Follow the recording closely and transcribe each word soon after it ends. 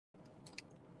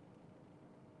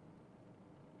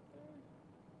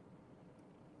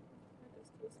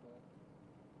this one?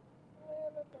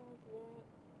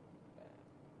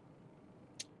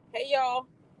 Hey y'all,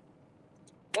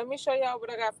 let me show y'all what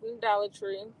I got from Dollar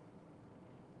Tree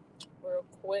real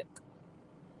quick.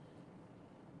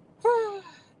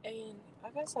 And I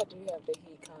guess I do have the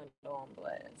heat condo on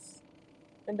blast.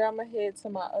 And I'm gonna head to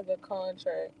my other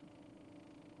contract.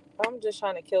 I'm just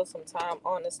trying to kill some time,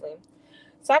 honestly.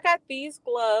 So I got these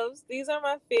gloves. These are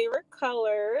my favorite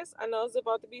colors. I know it's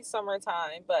about to be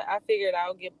summertime, but I figured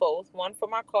I'll get both. One for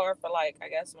my car for like I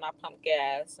guess when I pump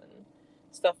gas and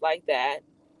stuff like that.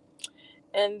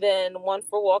 And then one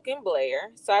for walking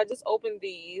Blair. So I just opened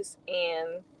these,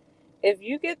 and if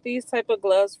you get these type of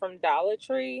gloves from Dollar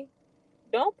Tree,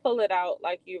 don't pull it out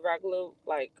like you regular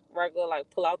like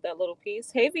pull out that little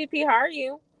piece. Hey VP, how are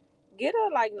you? Get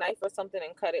a like knife or something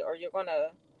and cut it, or you're gonna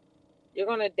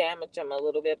damage them a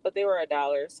little bit. But they were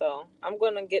 $1, so I'm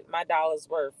gonna get my dollar's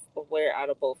worth of wear out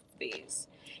of both of these.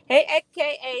 Hey,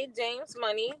 AKA James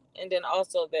Money, and then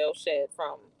also they'll shed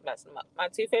from messing them up. My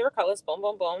two favorite colors, boom,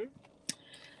 boom, boom.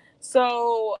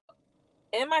 So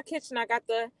in my kitchen, I got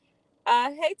the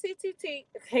hey TTT,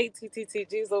 hey TTT,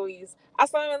 jeez Louise.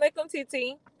 Assalamu alaikum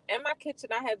TT. In my kitchen,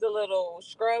 I had the little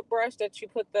scrub brush that you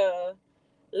put the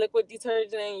liquid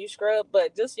detergent in, you scrub.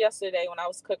 But just yesterday when I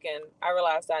was cooking, I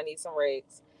realized I need some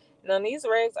rags. Now these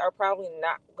rags are probably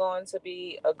not going to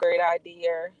be a great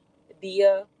idea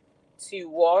to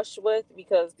wash with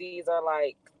because these are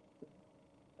like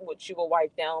what you will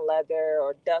wipe down leather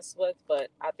or dust with. But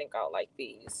I think I'll like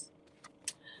these.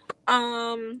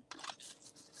 Um,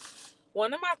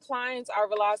 One of my clients I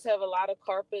realized have a lot of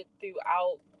carpet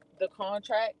throughout the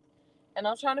contract, and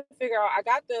I'm trying to figure out. I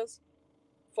got this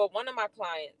for one of my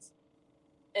clients,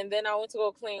 and then I went to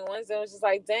go clean Wednesday. And was just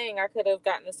like, dang, I could have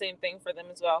gotten the same thing for them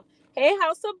as well. Hey,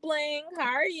 House of Bling,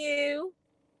 how are you?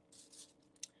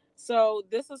 So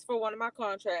this is for one of my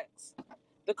contracts.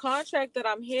 The contract that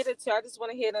I'm headed to, I just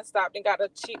went ahead and stopped and got a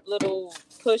cheap little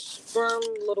push broom,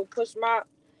 little push mop.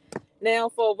 Now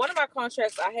for one of my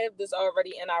contracts, I have this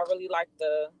already, and I really like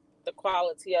the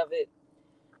quality of it.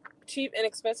 Cheap,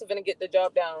 inexpensive, and to get the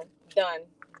job done.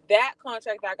 That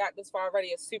contract I got this far already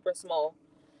is super small,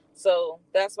 so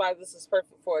that's why this is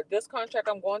perfect for it. This contract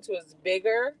I'm going to is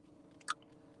bigger,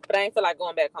 but I ain't feel like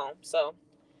going back home. So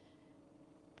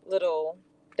little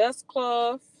dust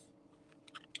cloth.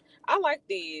 I like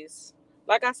these.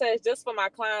 Like I said, it's just for my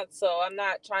clients, so I'm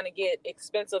not trying to get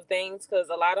expensive things because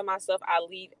a lot of my stuff I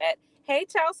leave at. Hey,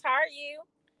 Charles, how are you?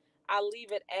 I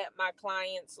leave it at my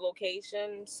client's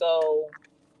location, so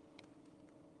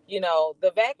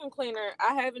the vacuum cleaner,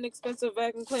 I have an expensive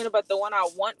vacuum cleaner, but the one I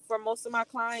want for most of my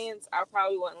clients, I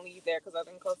probably wouldn't leave there because I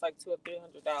think it costs like $200 or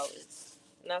 $300,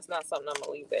 and that's not something I'm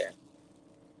gonna leave there.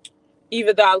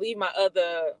 Even though I leave my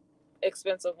other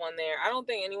expensive one there, I don't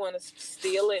think anyone will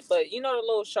steal it. But the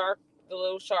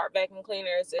little shark vacuum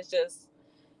cleaners,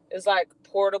 it's like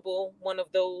portable. One of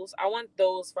those, I want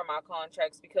those for my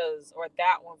contracts or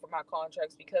that one for my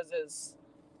contracts because it's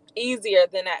easier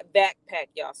than that backpack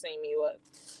y'all seen me with.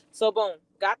 So boom,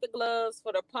 got the gloves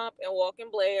for the pump and walking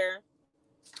Blair.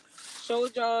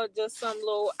 Showed y'all just some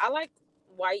little. I like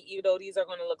white, even though these are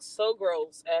gonna look so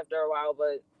gross after a while.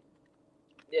 But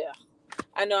yeah,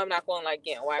 I know I'm not going like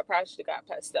getting white. I probably should have got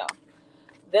pastel.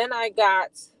 Then I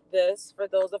got this for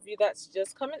those of you that's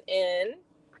just coming in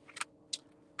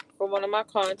for one of my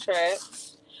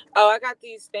contracts. Oh, I got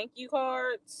these thank you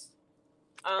cards.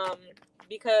 Um,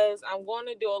 because I'm going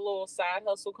to do a little side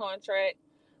hustle contract.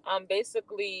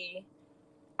 Basically,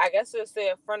 I guess it's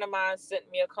a friend of mine sent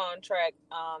me a contract.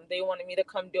 They wanted me to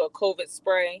come do a COVID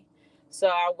spray. So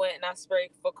I went and I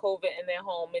sprayed for COVID in their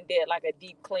home and did like a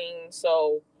deep clean.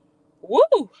 So,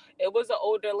 woo! It was an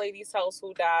older lady's house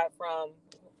who passed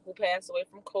away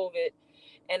from COVID.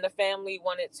 And the family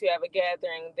wanted to have a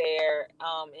gathering there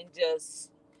and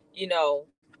just, you know,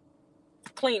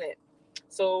 clean it.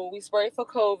 So we sprayed for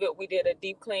COVID. We did a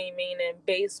deep clean, meaning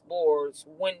baseboards,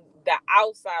 when the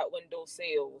outside window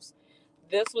sills.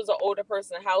 This was an older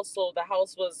person house, so the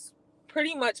house was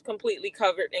pretty much completely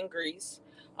covered in grease.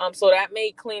 So that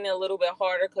made cleaning a little bit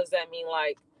harder because that mean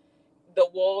like the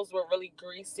walls were really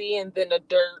greasy, and then the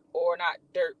dirt, or not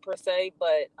dirt per se,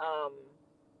 but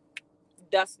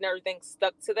dust and everything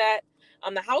stuck to that.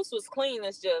 The house was clean.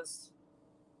 It's just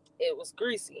it was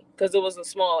greasy because it was a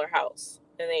smaller house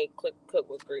and they cook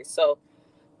with grease. So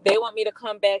they want me to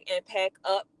come back and pack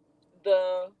up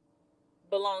the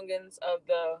belongings of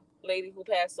the lady who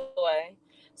passed away.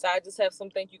 So I just have some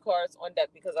thank you cards on deck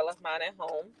because I left mine at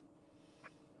home.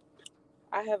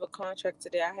 I have a contract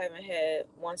today. I haven't had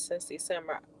one since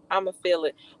December. I'ma feel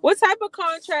it. What type of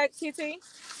contract, TT?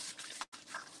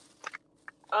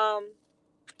 Um,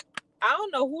 I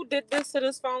don't know who did this to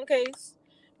this phone case,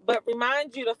 but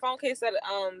remind you, the phone case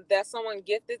that someone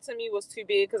gifted to me was too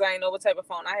big because I didn't know what type of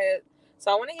phone I had.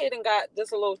 So I went ahead and got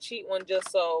just a little cheap one,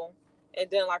 just so, and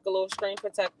then like a little screen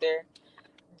protector,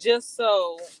 just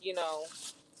so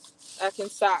I can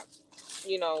stop,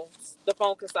 the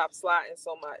phone can stop sliding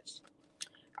so much.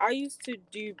 I used to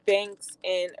do banks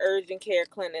and urgent care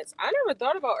clinics. I never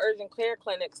thought about urgent care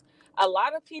clinics. A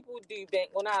lot of people do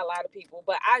bank. Well, not a lot of people,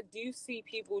 but I do see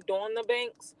people doing the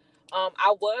banks.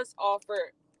 I was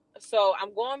offered. So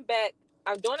I'm going back.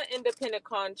 I'm doing an independent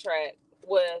contract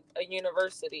with a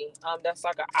university. That's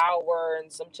like an hour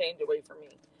and some change away from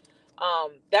me.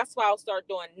 That's why I'll start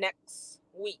doing next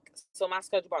week. So my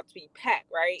schedule about to be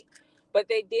packed, right? But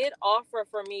they did offer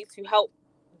for me to help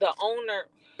the owner.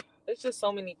 There's just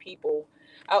so many people.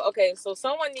 Okay, so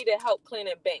someone needed help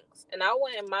cleaning banks, and I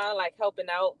wouldn't mind like helping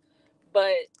out,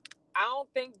 but I don't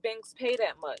think banks pay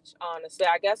that much. Honestly,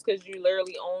 I guess because you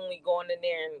literally only going in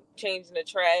there and changing the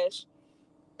trash.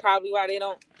 Probably why they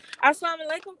don't. Assalamu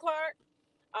alaikum, Clark.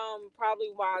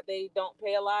 Probably why they don't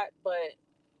pay a lot, but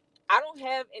I don't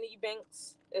have any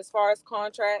banks as far as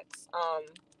contracts.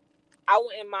 I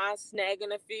wouldn't mind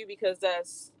snagging a few because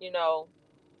that's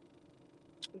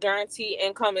guaranteed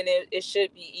income, and it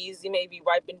should be easy. Maybe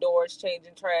wiping doors,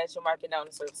 changing trash, and wiping down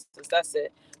the surfaces. That's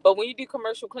it. But when you do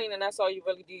commercial cleaning, that's all you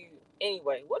really do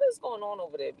anyway. What is going on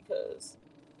over there? Because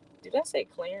did I say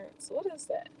clearance? What is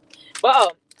that?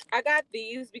 But I got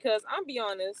these because I'm be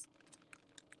honest.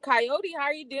 Coyote, how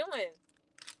are you doing?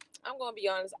 I'm gonna be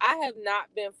honest. I have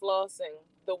not been flossing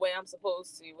the way I'm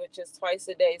supposed to, which is twice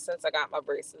a day since I got my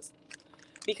braces.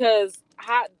 Because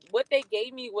what they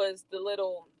gave me was the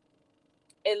little,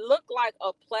 it looked like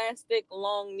a plastic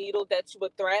long needle that you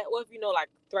would thread with, like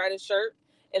thread a shirt.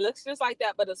 It looks just like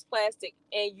that, but it's plastic,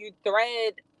 and you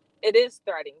thread. It is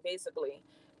threading basically,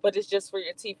 but it's just for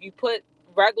your teeth. You put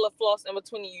regular floss in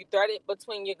between you thread it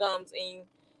between your gums, and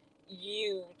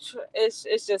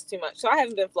it's just too much. So I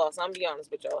haven't been flossing. I'm gonna be honest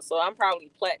with y'all. So I'm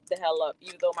probably plat the hell up,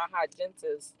 even though my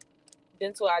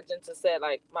dental hygienist said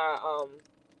like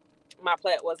my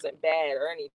plat wasn't bad or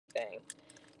anything,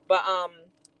 but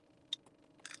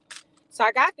so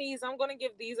I got these. I'm gonna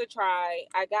give these a try.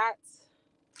 I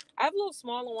have little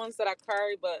smaller ones that I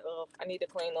carry, but I need to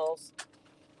clean those.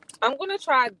 I'm gonna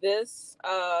try this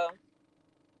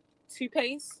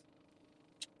toothpaste.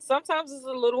 Sometimes it's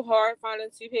a little hard finding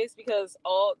toothpaste because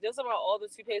just about all the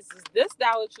toothpastes. This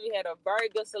Dollar Tree had a very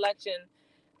good selection.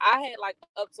 I had like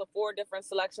up to 4 different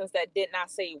selections that did not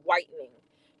say whitening,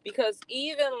 because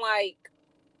even like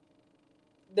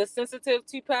the sensitive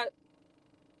toothpaste.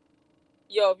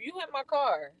 Yo, if you hit my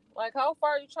car, like how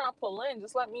far are you trying to pull in?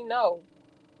 Just let me know.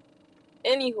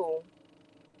 Anywho,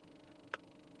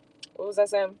 what was I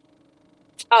saying?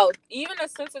 Oh, even a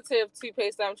sensitive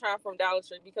toothpaste that I'm trying from Dollar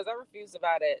Tree, because I refuse to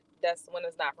buy that. That's when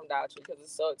it's not from Dollar Tree because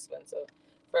it's so expensive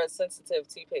for a sensitive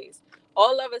toothpaste.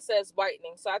 All of it says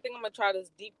whitening, so I think I'm gonna try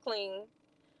this deep clean.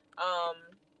 Um,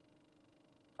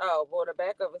 oh, well, the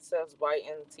back of it says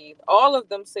whiten teeth. All of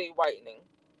them say whitening.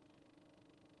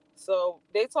 So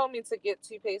they told me to get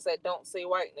toothpaste that don't say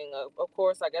whitening. Of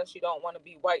course, I guess you don't want to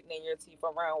be whitening your teeth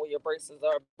around where your braces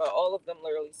are, but all of them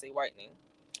literally say whitening.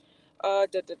 Da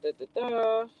da da da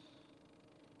da.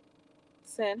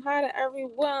 Saying hi to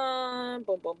everyone.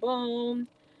 Boom, boom, boom.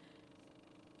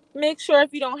 Make sure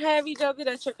if you don't have each other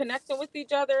that you're connecting with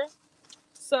each other.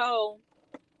 So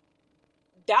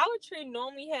Dollar Tree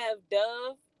normally have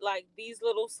Dove, like these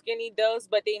little skinny Doves,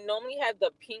 but they normally have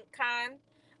the pink kind.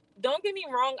 Don't get me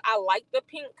wrong, I like the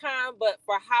pink kind, but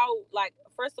for how, like,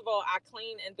 first of all, I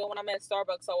clean, and then when I'm at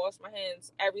Starbucks, I wash my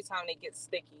hands every time they get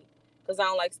sticky because I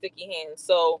don't like sticky hands.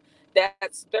 So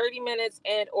that's 30 minutes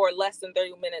and or less than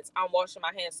 30 minutes. I'm washing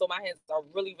my hands, so my hands are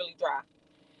really, really dry.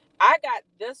 I got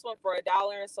this one for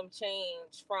 $1 and some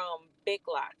change from Big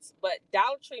Lots, but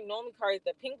Dollar Tree normally carries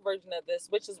the pink version of this,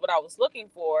 which is what I was looking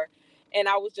for, and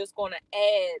I was just going to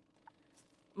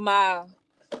my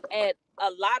add a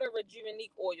lot of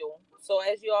Rejuvenate oil. So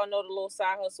as you all know, the little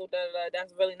side hustle,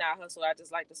 that's really not a hustle. I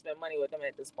just like to spend money with them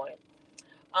at this point.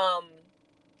 Um,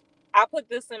 I put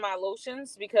this in my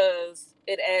lotions because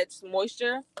it adds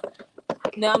moisture.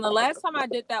 Now, the last time I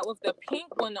did that with the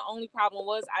pink one, the only problem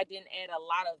was I didn't add a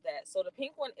lot of that. So the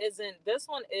pink one isn't. This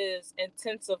one is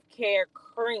intensive care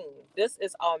cream. This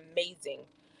is amazing.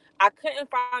 I couldn't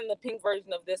find the pink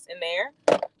version of this in there.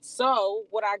 So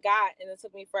what I got, and it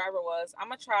took me forever, was I'm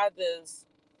gonna try this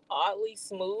oddly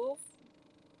smooth,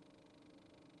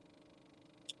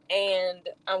 and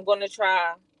I'm gonna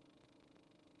try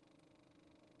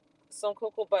some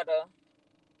cocoa butter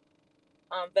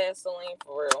Vaseline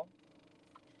for real.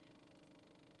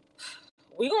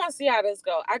 We're gonna see how this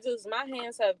go. My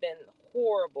hands have been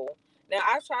horrible. Now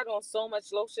I've tried on so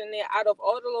much lotion there. Out of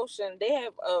all the lotion, they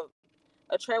have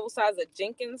a travel size of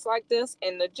Jenkins like this,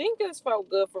 and the Jenkins felt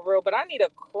good for real, but I need a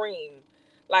cream.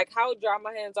 Like how dry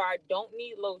my hands are, I don't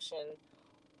need lotion.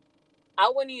 I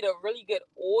would need a really good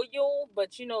oil,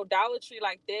 but Dollar Tree,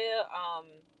 like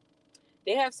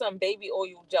they have some baby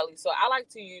oil jelly. So I like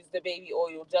to use the baby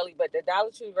oil jelly, but the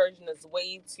Dollar Tree version is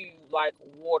way too like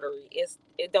watery.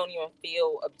 It don't even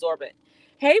feel absorbent.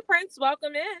 Hey Prince,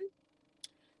 welcome in.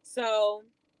 So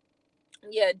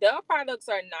yeah, Dove products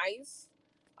are nice.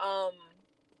 Um,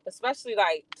 especially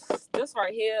like this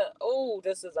right here. Oh,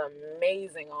 this is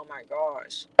amazing. Oh my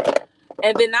gosh.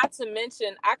 And then not to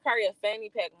mention, I carry a fanny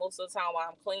pack most of the time while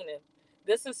I'm cleaning.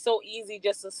 This is so easy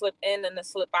just to slip in and to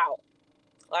slip out.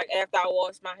 Like after I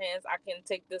wash my hands, I can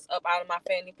take this up out of my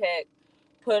fanny pack,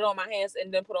 put it on my hands,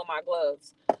 and then put on my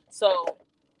gloves. So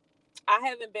I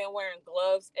haven't been wearing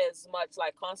gloves as much,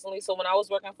 like constantly. So when I was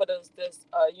working for this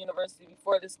university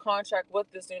before, this contract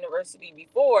with this university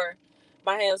before,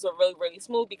 my hands were really, really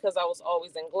smooth because I was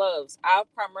always in gloves.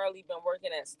 I've primarily been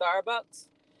working at Starbucks,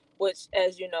 which,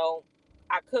 as you know,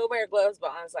 I could wear gloves,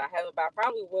 but honestly, I haven't. But I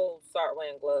probably will start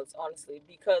wearing gloves, honestly,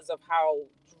 because of how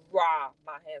dry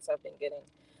my hands have been getting.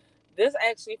 This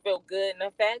actually felt good, and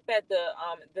the fact that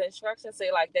the instructions say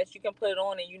like that you can put it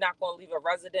on and you're not going to leave a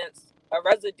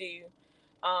residue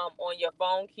on your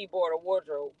phone, keyboard, or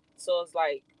wardrobe. So it's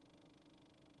like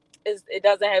it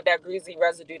doesn't have that greasy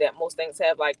residue that most things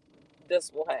have, like this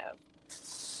will have.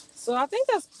 So I think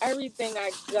that's everything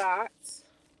I got.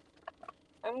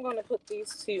 I'm gonna put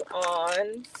these two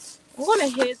on. I'm gonna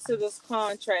head to this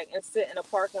contract and sit in a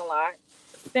parking lot.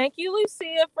 Thank you,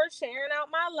 Lucia, for sharing out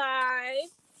my live.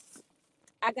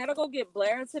 I gotta go get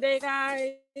Blair today,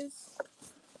 guys.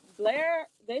 Blair,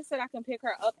 they said I can pick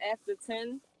her up after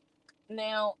 10.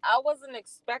 Now, I wasn't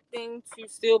expecting to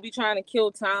still be trying to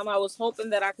kill time. I was hoping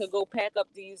that I could go pack up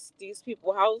these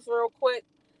people's house real quick.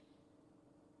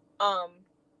 Um,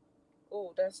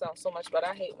 oh, that sounds so much better.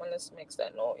 I hate when this makes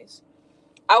that noise.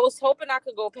 I was hoping I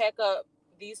could go pack up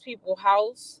these people's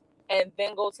house and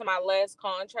then go to my last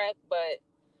contract, but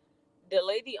the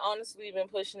lady honestly been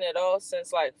pushing it off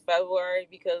since like February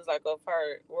because like of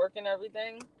her work and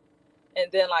everything.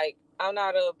 And then like I'm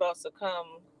not about to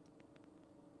come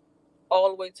all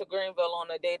the way to Greenville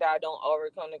on a day that I don't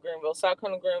already come to Greenville. So I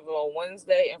come to Greenville on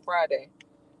Wednesday and Friday.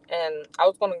 And I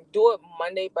was gonna do it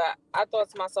Monday, but I thought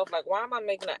to myself, like, why am I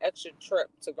making an extra trip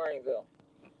to Greenville?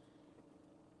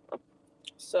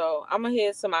 So I'm gonna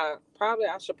head to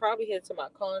I should probably head to my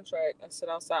contract and sit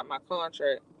outside my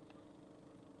contract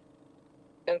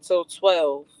until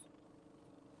 12.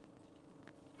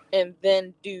 And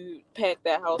then pack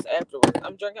that house afterwards.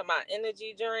 I'm drinking my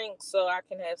energy drink so I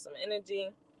can have some energy.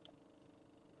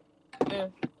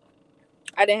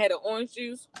 I didn't have the orange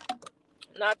juice.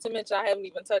 Not to mention I haven't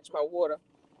even touched my water.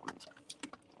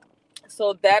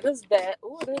 So that is that.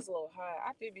 Ooh, it is a little hot.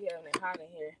 I do be having it hot in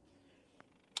here.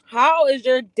 How is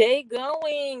your day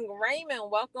going? Raymond,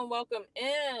 welcome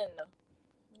in. Let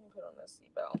me put on this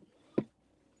seatbelt.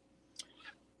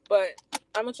 But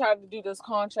I'm gonna try to do this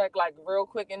contract like real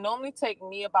quick. It normally take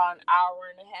me about an hour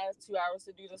and a half, 2 hours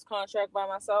to do this contract by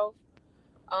myself.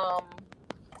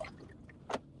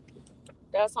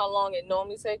 That's how long it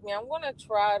normally takes me. I'm gonna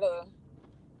try to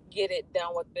get it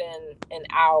done within an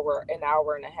hour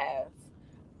and a half.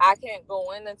 I can't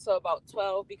go in until about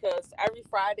 12 because every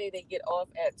Friday they get off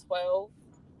at 12.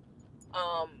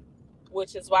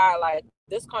 Which is why I like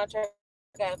this contract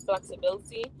and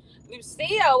flexibility.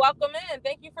 Lucia, welcome in.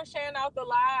 Thank you for sharing out the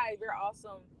live. You're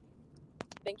awesome.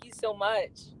 Thank you so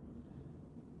much.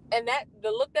 And the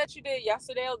look that you did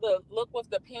yesterday, the look with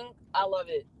the pink, I love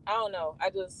it. I don't know.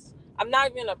 I'm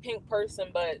not even a pink person,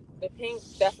 but the pink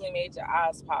definitely made your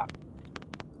eyes pop.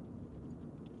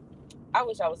 I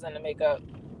wish I was into makeup.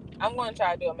 I'm going to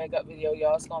try to do a makeup video,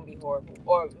 y'all. It's going to be horrible.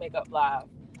 Or makeup live.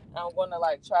 And I'm going to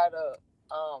like try to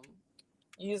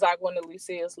use like one of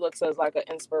Lucia's looks as like an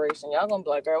inspiration. Y'all gonna be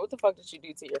like, girl, what the fuck did you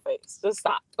do to your face? Just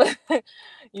stop.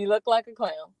 You look like a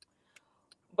clown.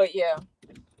 But yeah,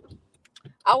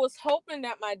 I was hoping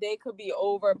that my day could be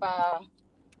over by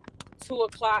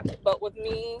 2:00, but with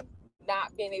me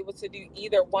not being able to do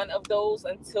either one of those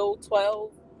until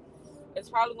 12,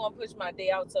 it's probably gonna push my day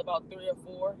out to about 3 or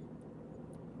 4.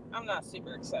 I'm not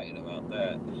super excited about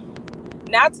that.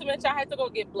 Not to mention I had to go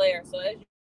get Blair. So as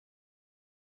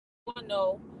you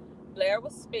know, Blair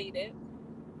was spaded,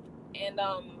 and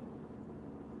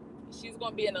she's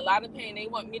going to be in a lot of pain. They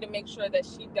want me to make sure that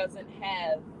she doesn't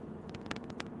have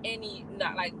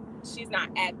she's not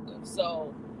active.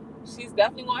 So she's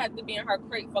definitely going to have to be in her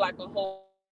crate for like a whole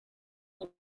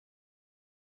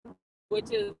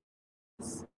which is,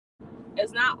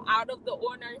 it's not out of the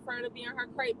ordinary for her to be in her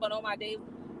crate, but on my days,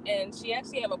 and she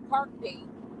actually have a park date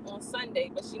on Sunday,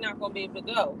 but she's not going to be able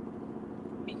to go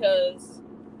because,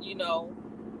 you know,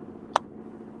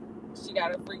 she got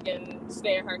to freaking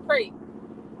stay in her crate.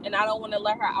 And I don't want to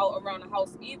let her out around the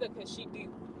house either because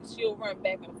she'll run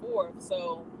back and forth.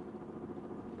 So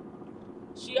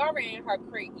she already in her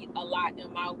crate a lot,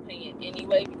 in my opinion,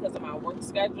 anyway, because of my work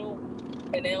schedule.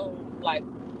 And then, like,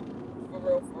 for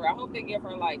real, I hope they give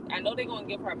her, like, I know they're going to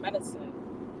give her medicine.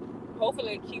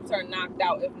 Hopefully it keeps her knocked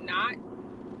out. If not,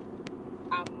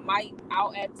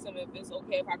 I'll ask them if it's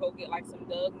okay if I go get, like, some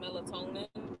Doug melatonin,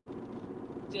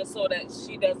 just so that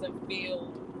she doesn't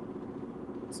feel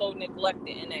so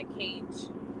neglected in that cage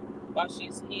while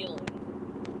she's healing.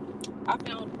 I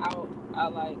found out I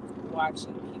like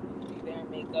watching people do their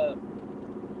makeup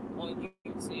on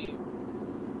YouTube.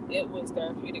 It was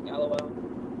therapeutic, LOL.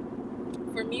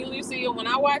 For me, Lucia, when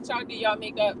I watch y'all do y'all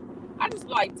makeup, I just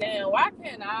be like, damn, why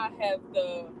can't I have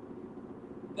the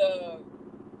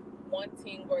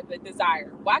wanting or the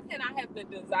desire? Why can't I have the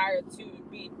desire to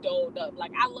be dolled up?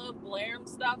 Like, I love glam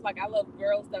stuff. Like, I love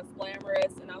girls that's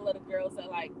glamorous, and I love the girls that,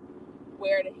 like,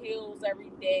 wear the heels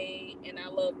every day, and I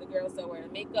love the girls that wear the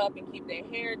makeup and keep their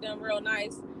hair done real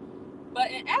nice. But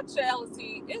in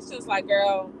actuality, it's just like,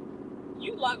 girl,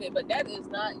 you love it, but that is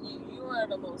not you. You are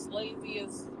the most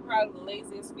laziest, probably the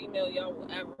laziest female y'all will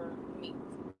ever meet.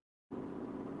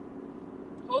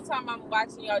 The whole time I'm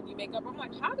watching y'all do makeup, I'm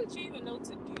like, how did you even know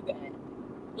to do that?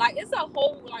 Like, it's a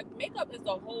whole, like, makeup is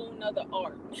a whole nother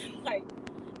art. Like,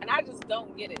 and I just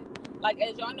don't get it. Like,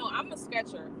 as y'all know, I'm a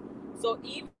sketcher. So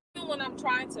even when I'm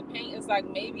trying to paint, it's like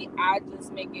maybe I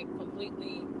just make it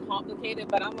completely complicated,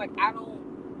 but I'm like,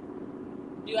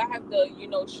 do I have to, you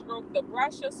know, stroke the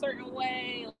brush a certain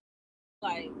way?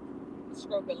 Like,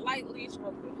 stroke it lightly,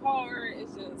 stroke it hard.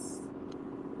 It's just,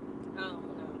 I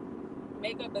don't know.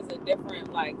 Makeup is a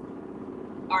different, like,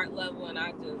 art level, and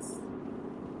I just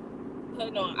put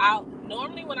it on.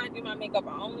 Normally when I do my makeup,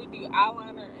 I only do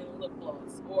eyeliner and lip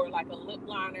gloss, or like a lip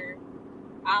liner,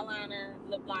 eyeliner,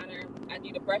 lip liner. I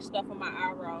do the brush stuff on my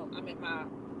eyebrow. I mean my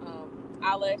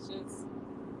eyelashes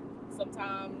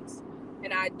sometimes,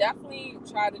 and I definitely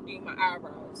try to do my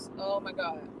eyebrows. Oh my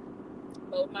god!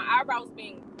 But my eyebrows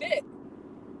being thick,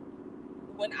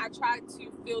 when I try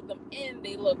to fill them in,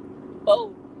 they look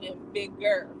bold and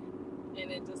bigger,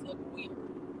 and it just looks weird.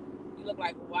 You look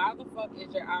like, why the fuck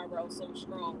is your eyebrow so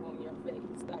strong on your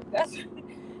face? Like,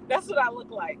 that's what I look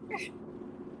like.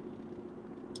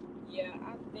 Yeah,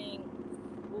 I think.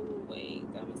 Ooh,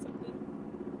 wait, tell me something.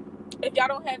 If y'all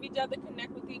don't have each other,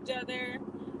 connect with each other.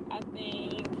 I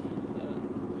think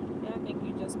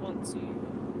you just want to,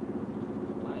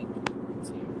 like,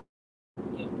 to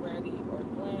get ready or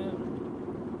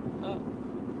glam up.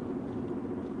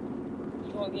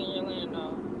 You gonna get in your land?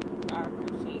 No, I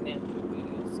appreciate that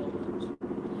video so much.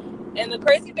 And the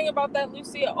crazy thing about that,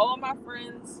 Lucia, all my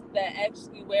friends that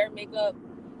actually wear makeup,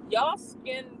 y'all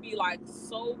skin be like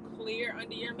so clear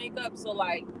under your makeup. So,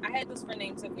 like, I had this friend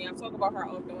named Tiffany. I talk about her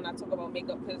often when I talk about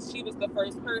makeup because she was the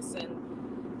first person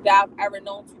that I've ever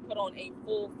known to put on a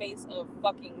full face of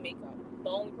fucking makeup. The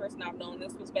only person I've known.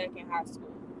 This was back in high school.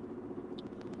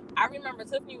 I remember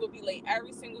Tiffany would be late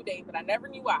every single day, but I never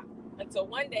knew why. Until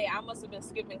one day, I must have been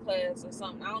skipping class or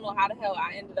something. I don't know how the hell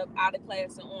I ended up out of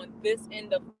class and on this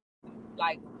end of,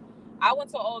 like, I went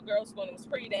to all girls school and it was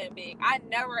pretty damn big. I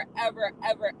never, ever,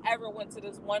 ever, ever went to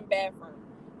this one bathroom.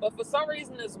 But for some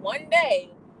reason, this one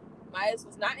day, my ass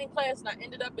was not in class and I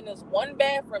ended up in this one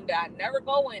bathroom that I never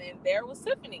go in, and there was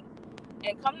Tiffany.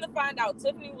 And come to find out,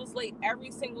 Tiffany was late every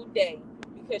single day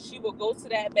because she would go to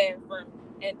that bathroom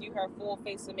and do her full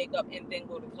face of makeup and then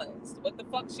go to class. What the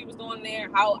fuck she was doing there?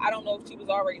 How, I don't know if she was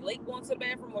already late going to the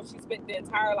bathroom or she spent the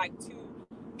entire, like, 2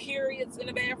 periods in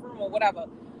the bathroom or whatever.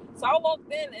 So I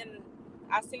walked in and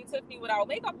I seen Tiffany without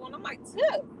makeup on. I'm like, Tiff,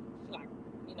 she's like,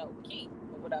 you know, Keith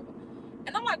or whatever.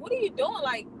 And I'm like, what are you doing?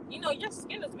 Like, you know, your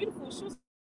skin is beautiful. She was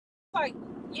like,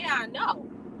 yeah, I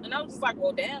know. And I was just like,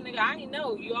 well, damn, nigga, I didn't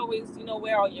know. You always, you know,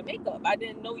 wear all your makeup. I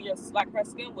didn't know like, her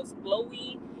skin was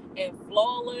glowy and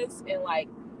flawless and, like,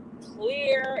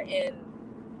 clear and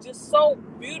just so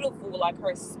beautiful, like,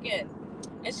 her skin.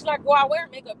 And she's like, well, I wear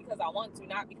makeup because I want to,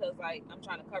 not because, like, I'm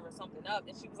trying to cover something up.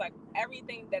 And she was like,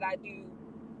 everything that I do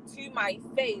to my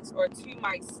face or to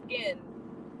my skin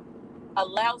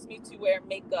allows me to wear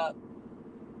makeup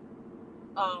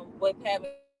with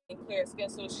having clear skin.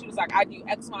 So she was like, I do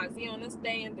X, Y, Z on this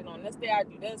day, and then on this day I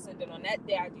do this, and then on that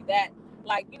day I do that.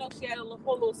 Like, you know, she had a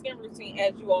whole little skin routine,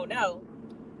 as you all know.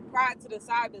 Prior to the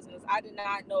side business, I did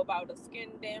not know about a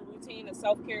skin damn routine, a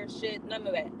self-care shit, none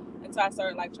of that. until I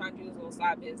started like trying to do this little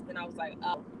side biz. Then I was like,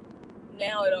 oh,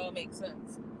 now it all makes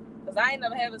sense. Because I ain't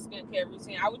never have a skincare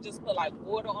routine. I would just put like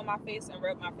water on my face and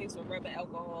rub my face with rubbing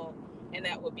alcohol, and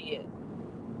that would be it.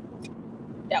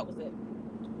 That was it.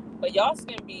 But y'all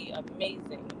skin be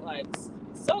amazing. Like,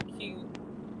 so cute.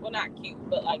 Well, not cute,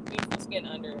 but like beautiful skin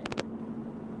under it.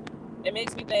 It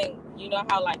makes me think, you know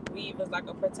how like weave is like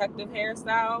a protective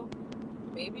hairstyle?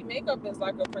 Maybe makeup is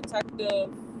like a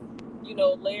protective, you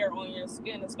know, layer on your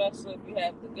skin, especially if you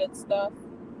have the good stuff.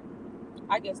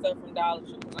 I get stuff from Dollar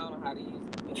Tree because I don't know how to use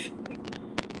it.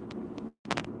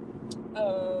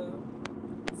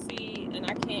 See, and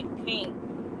I can't paint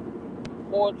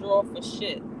or draw for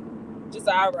shit. Just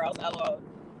eyebrows, LOL.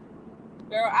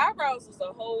 Girl, eyebrows is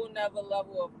a whole nother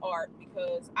level of art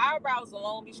because eyebrows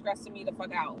alone be stressing me the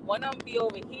fuck out. One of them be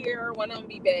over here, one of them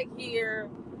be back here,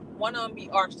 one of them be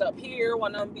arched up here,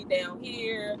 one of them be down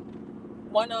here,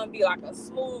 one of them be like a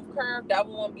smooth curve, the other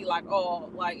one be like, oh,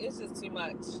 like, it's just too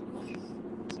much.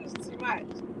 It's just too much.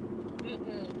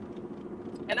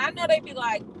 And I know they be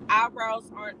like,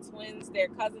 eyebrows aren't twins, they're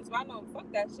cousins, but I know,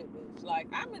 fuck that shit, bitch. Like,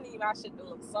 I'm gonna need my shit to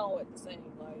look somewhat the same.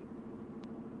 Like,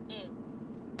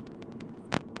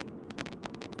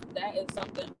 that is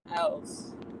something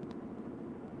else.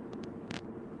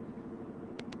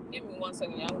 Give me 1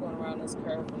 second, y'all. I'm going around this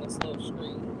curve on this little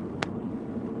street.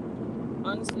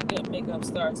 Honestly, good makeup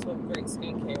starts with great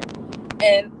skincare.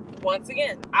 And once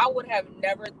again, I would have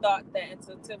never thought that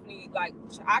until Tiffany, like,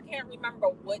 I can't remember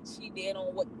what she did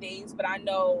on what days, but I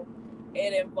know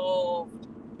it involved,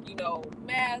 you know,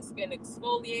 mask and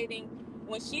exfoliating.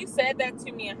 When she said that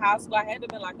to me in high school, I had to have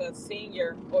been like a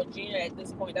senior or junior at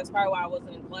this point. That's probably why I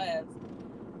wasn't in class.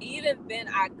 Even then,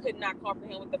 I could not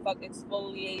comprehend what the fuck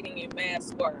exfoliating and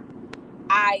mask were.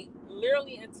 I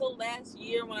literally, until last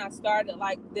year when I started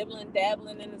like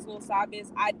dabbling in this little side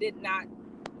biz, I did not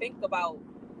think about,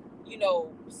 you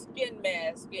know, skin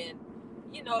mask and,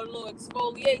 you know, little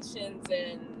exfoliations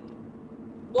and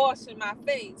washing my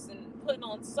face and putting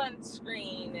on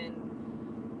sunscreen and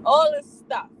all this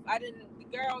stuff. I didn't,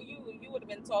 girl, you would have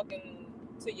been talking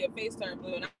to your face turned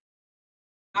blue and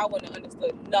I wouldn't have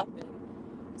understood nothing.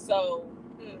 So,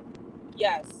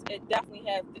 yes, it definitely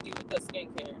has to do with the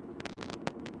skincare.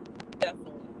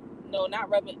 Definitely. No, not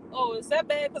rubbing. Oh, is that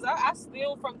bad? Because I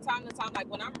still, from time to time, like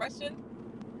when I'm rushing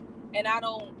and I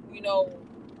don't, you know,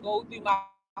 go through my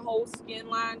whole skin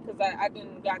line, because I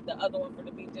didn't got the other one for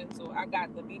the Be Gentle. I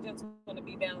got the Be Gentle and the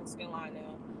Be Balanced skin line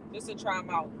now, just to try them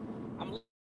out. I'm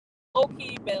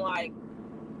low-key been like,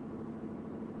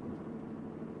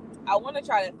 I want to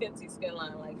try that Fenty skin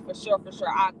line, like, for sure.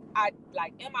 I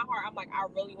like, in my heart, I'm like, I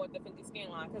really want the Fenty skin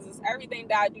line, because it's everything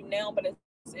that I do now, but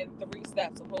it's in 3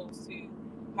 steps opposed to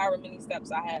however many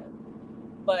steps I have.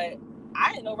 But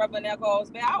I didn't know rubbing alcohol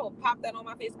was bad. I would pop that on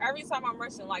my face every time I'm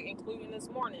rushing, like, including this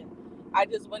morning. I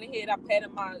just went ahead, I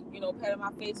patted my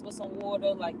face with some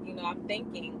water, like, you know, I'm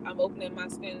thinking, I'm opening my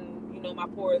skin, you know, my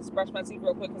pores, brush my teeth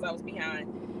real quick because I was behind.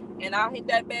 And I hit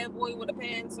that bad boy with a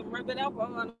pan, some rubbing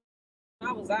alcohol, and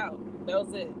I was out. That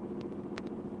was it.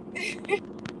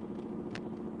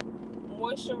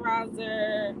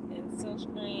 Moisturizer and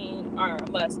sunscreen are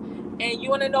a must. And you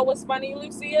want to know what's funny,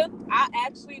 Lucia? I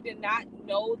actually did not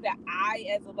know that I,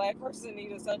 as a black person,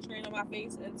 needed sunscreen on my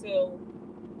face until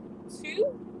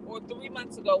 2 or 3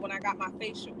 months ago when I got my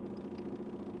facial.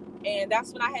 And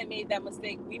that's when I had made that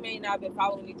mistake. We may not have been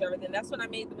following each other then. That's when I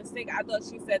made the mistake. I thought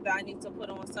she said that I need to put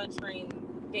on sunscreen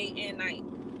day and night.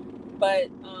 But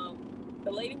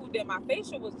the lady who did my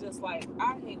facial was just like,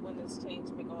 I hate when this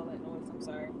change make all that noise. I'm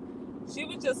sorry. She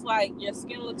was just like, your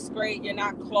skin looks great. You're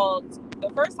not clogged. The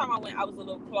first time I went, I was a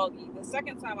little cloggy. The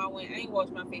second time I went, I ain't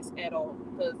washed my face at all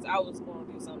because I was going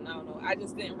to do something. I don't know. I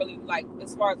just didn't really like,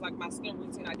 as far as like my skin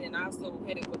routine, I didn't. I still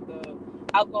hit it with the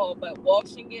alcohol, but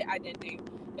washing it, I didn't do.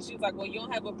 And she was like, well, you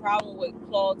don't have a problem with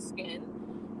clogged skin,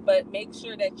 but make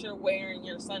sure that you're wearing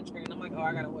your sunscreen. I'm like, oh,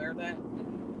 I got to wear that?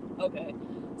 Okay.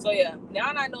 So, yeah,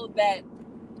 now I know that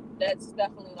that's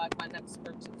definitely like my next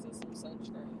purchase is some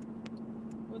sunscreen.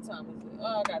 What time is it?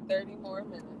 Oh, I got 30 more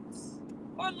minutes.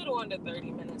 Or a little under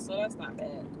 30 minutes, so that's not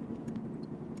bad.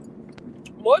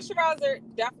 Moisturizer,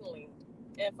 definitely.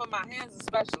 And for my hands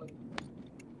especially.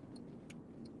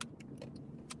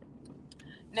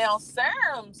 Now,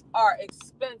 serums are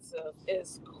expensive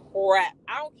as crap.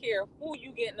 I don't care who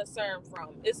you getting a serum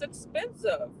from. It's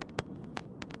expensive.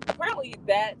 Apparently,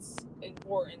 that's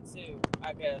important too,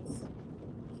 I guess.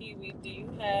 Kiwi, do you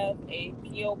have a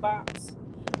P.O. box?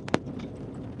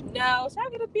 No, should I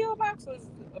get a P.O. box?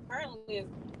 Apparently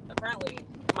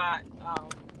my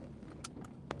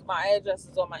address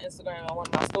is on my Instagram on one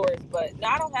of my stories, but no,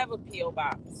 I don't have a P.O.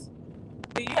 box.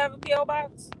 Do you have a P.O.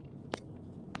 box?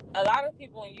 A lot of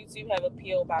people on YouTube have a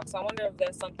PO box. I wonder if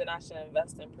that's something I should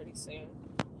invest in pretty soon.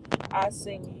 I'll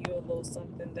send you a little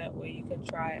something that way you can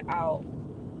try it out.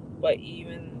 But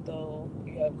even though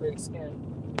you have great skin,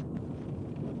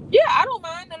 yeah, I don't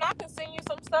mind, and I can send you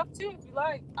some stuff too if you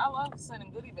like. I love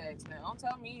sending goodie bags now. Don't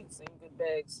tell me to send good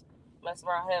bags. Mess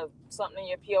around, have something in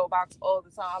your PO box all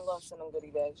the time. I love sending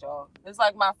goodie bags, y'all. It's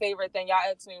like my favorite thing. Y'all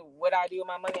ask me what I do with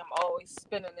my money. I'm always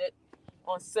spending it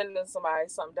on sending somebody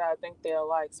something that I think they'll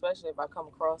like, especially if I come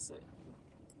across it.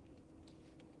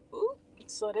 Ooh,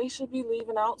 so they should be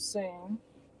leaving out soon.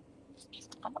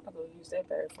 I'm about to go use that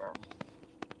bathroom.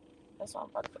 That's what I'm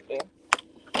about to do.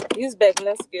 These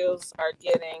baking skills are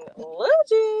getting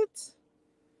legit.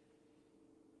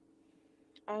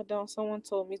 I don't. Someone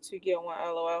told me to get one.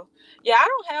 LOL. Yeah, I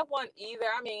don't have one either.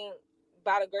 I mean,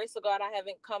 by the grace of God, I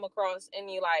haven't come across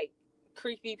any like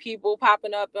creepy people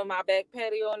popping up in my back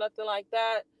patio or nothing like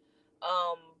that.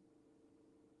 Um,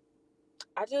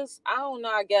 I don't know.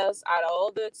 I guess out of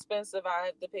all the expensive I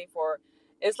have to pay for,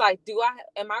 it's like,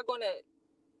 am I gonna,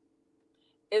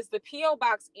 is the PO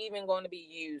box even going to be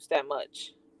used that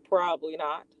much? Probably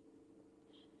not.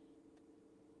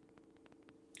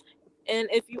 And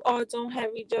if you all don't have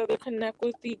each other, connect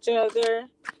with each other.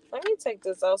 Let me take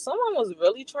this out. Someone was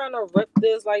really trying to rip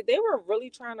this. Like, they were really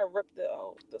trying to rip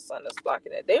the sun is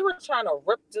blocking it. They were trying to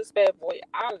rip this bad boy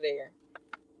out of there.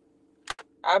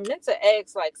 I meant to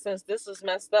ask, like, since this is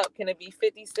messed up, can it be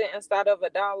 50 cents instead of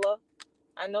 $1?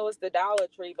 I know it's the Dollar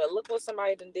Tree, but look what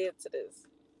somebody done did to this.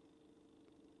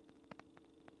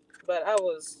 But I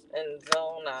was in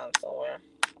zone 9 somewhere.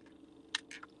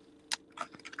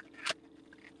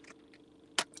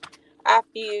 I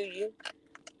feel you.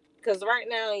 Because right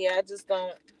now, yeah,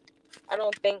 I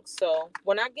don't think so.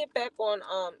 When I get back on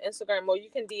Instagram, or you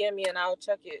can DM me and I'll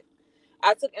check it.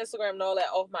 I took Instagram and all that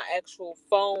off my actual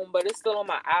phone, but it's still on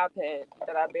my iPad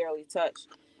that I barely touch.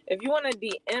 If you want to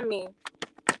DM me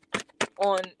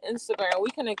on Instagram,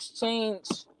 we can exchange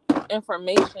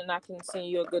information. I can send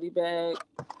you a goodie bag.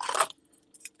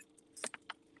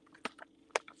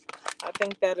 I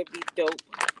think that'd be dope.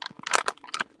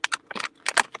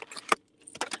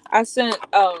 I sent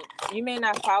you may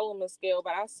not follow Miss Gail,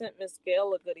 but I sent Miss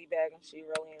Gail a goodie bag and she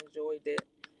really enjoyed it.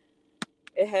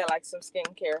 It had like some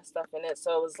skincare stuff in it,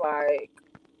 so it was like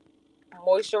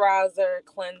moisturizer,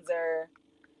 cleanser,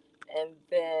 and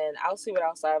then I'll see what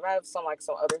else I have. I have some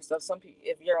other stuff. Some people,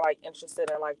 if you're like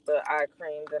interested in like the eye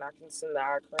cream, then I can send the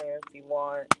eye cream if you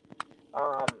want.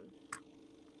 Um,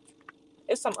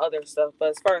 it's some other stuff,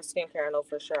 but as far as skincare, I know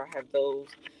for sure I have those.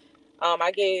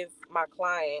 I gave my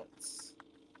clients.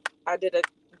 I did a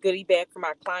goodie bag for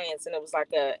my clients, and it was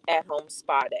like a at home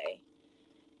spa day.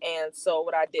 And so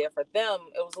what I did for them,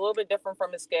 it was a little bit different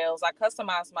from Miss Scales. I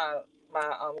customized my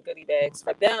goodie bags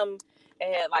for them.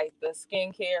 It had like the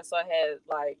skincare, so I had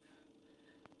like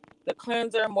the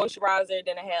cleanser, moisturizer,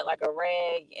 then it had like a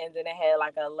rag, and then it had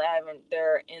like a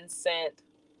lavender incense,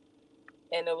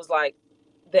 and it was like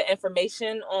the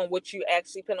information on what you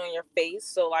actually put on your face.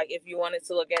 So like if you wanted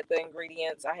to look at the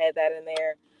ingredients, I had that in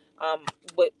there.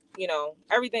 With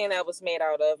everything that was made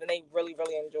out of, and they really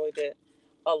really enjoyed it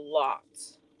a lot.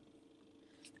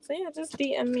 So yeah, just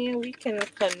DM me and we can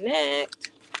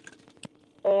connect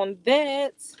on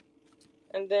that.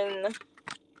 And then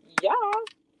yeah.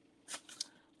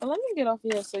 Well, let me get off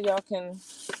here so y'all can,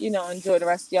 enjoy the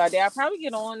rest of y'all day. I'll probably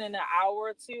get on in an hour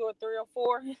or 2 or 3 or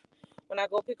 4 when I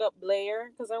go pick up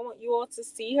Blair because I want you all to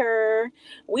see her.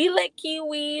 We let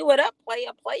Kiwi. What up,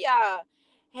 playa?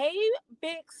 Hey,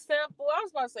 Big Simple. I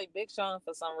was about to say Big Sean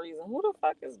for some reason. Who the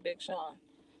fuck is Big Sean?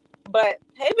 But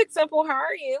hey, Big Simple, how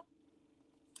are you?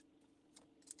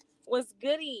 What's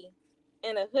goody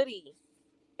in a hoodie?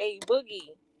 A boogie.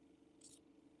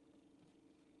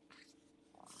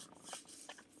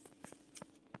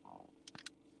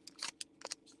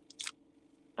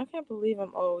 I can't believe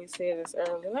I'm always here this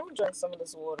early. Let me drink some of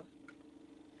this water.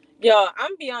 Yo,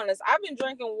 I'm be honest. I've been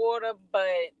drinking water, but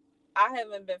I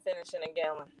haven't been finishing a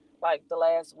gallon like the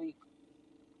last week.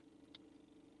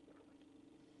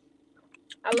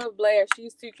 I love Blair.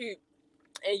 She's too cute.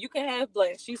 And you can have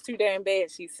Blair. She's too damn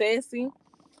bad. She's sassy.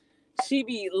 She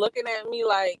be looking at me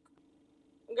like,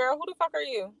 girl, who the fuck are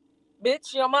you?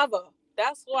 Bitch, your mother.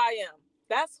 That's who I am.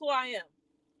 That's who I am.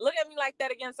 Look at me like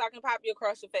that again so I can pop you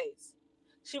across your face.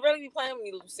 She really be playing with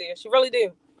me, Lucia. She really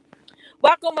do.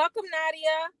 Welcome,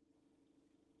 Nadia.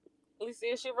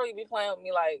 Lucia, she really be playing with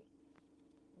me like,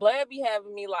 Blair be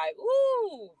having me like,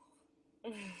 ooh.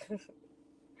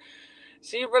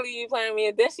 She really be playing with me.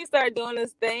 And then she started doing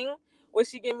this thing where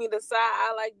she give me the side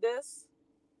eye like this.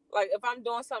 Like if I'm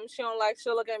doing something she don't like,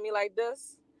 she'll look at me like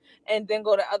this and then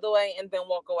go the other way and then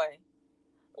walk away.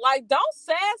 Like, don't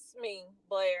sass me,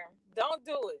 Blair. Don't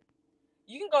do it.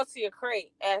 You can go to your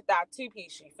crate after I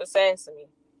two-piece you for sassing me.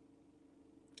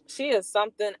 She is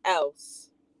something else.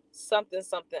 Something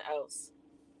else.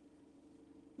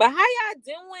 But how y'all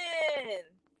doing?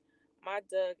 My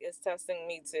Doug is testing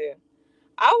me too.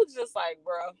 I was just like,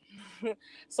 bro.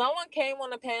 Someone came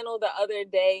on the panel the other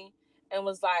day and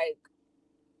was like,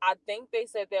 I think they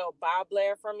said they'll buy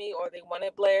Blair from me or they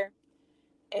wanted Blair.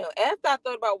 And after I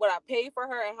thought about what I paid for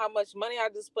her and how much money I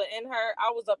just put in her,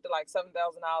 I was up to like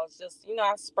 $7,000. Just,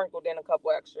 I sprinkled in a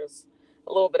couple extras,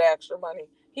 a little bit of extra money.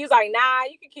 He's like, nah,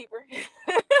 you can keep her.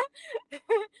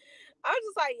 I was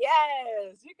just like,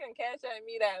 yes, you can cash at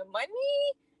me that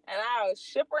money and I'll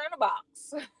ship her in a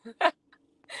box.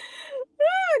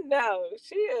 No,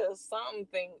 she is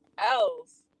something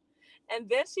else. And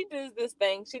then she does this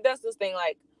thing.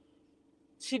 Like,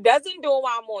 she doesn't do it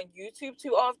while I'm on YouTube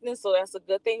too often, so that's a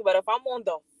good thing. But if I'm on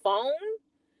the phone,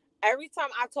 every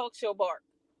time I talk, she'll bark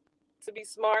to be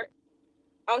smart.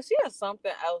 Oh, she is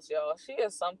something else, y'all. She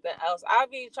is something else. I'll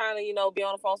be trying to, be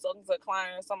on the phone talking to a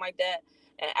client or something like that,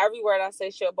 and every word I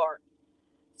say, she'll bark.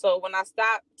 So when I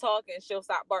stop talking, she'll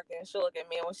stop barking and she'll look at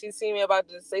me. And when she see me about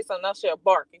to say something else, she'll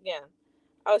bark again.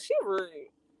 Oh, she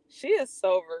rude. She is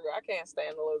so rude. I can't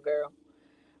stand the little girl.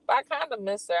 But I kind of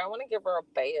miss her. I want to give her a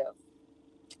bath.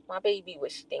 My baby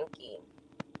was stinky.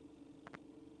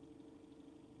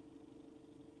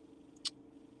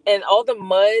 And all the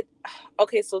mud.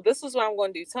 Okay, so this is what I'm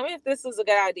going to do. Tell me if this is a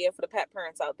good idea for the pet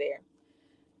parents out there.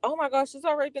 Oh my gosh, it's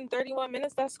already been 31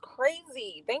 minutes. That's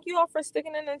crazy. Thank you all for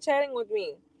sticking in and chatting with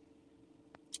me.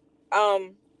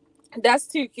 That's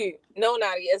too cute. No,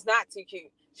 Nadia, it's not too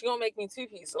cute. She gonna make me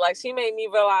two-piece. Like, she made me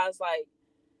realize, like,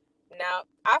 now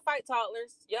I fight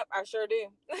toddlers. Yep, I sure do.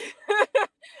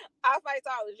 I fight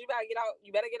toddlers. You better get out.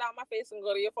 You better get out my face and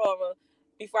go to your father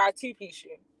before I two-piece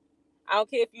you. I don't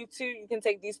care if you two. You can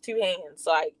take these two hands.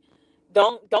 Like,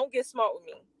 don't get smart with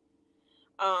me.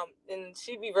 And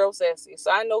she be real sassy.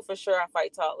 So I know for sure I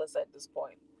fight toddlers at this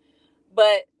point.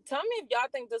 But tell me if y'all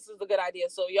think this is a good idea.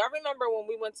 So y'all remember when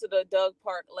we went to the Doug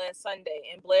Park last Sunday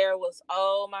and Blair was,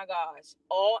 oh my gosh,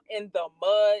 all in the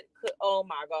mud. Oh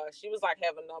my gosh, she was like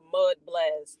having a mud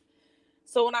blast.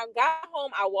 So when I got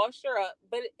home, I washed her up,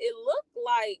 but it looked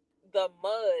like the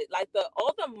mud, like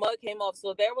all the mud came off,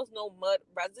 so there was no mud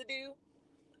residue,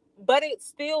 but it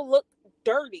still looked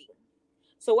dirty.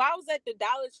 So while I was at the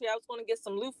Dollar Tree, I was going to get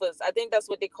some loofahs. I think that's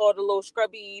what they call the little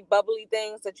scrubby, bubbly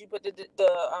things that you put the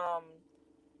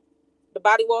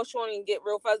body wash on and get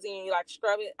real fuzzy and you like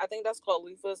scrub it. I think that's called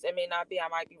loofahs. It may not be. I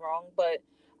might be wrong, but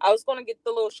I was going to get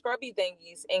the little scrubby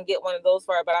thingies and get one of those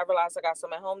for her, but I realized I got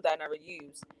some at home that I never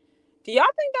used. Do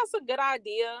y'all think that's a good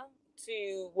idea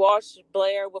to wash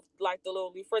Blair with like the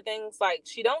little leafer things? Like,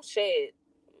 she don't shed.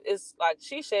 It's like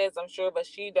she sheds, I'm sure, but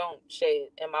she don't shed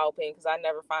in my opinion because I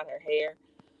never find her hair.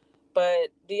 But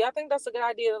do y'all think that's a good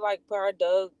idea to like put her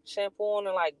Doug shampoo on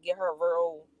and like get her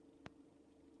real?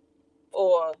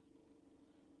 Or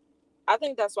I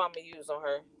think that's what I'm gonna use on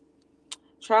her.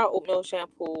 Try oatmeal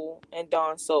shampoo and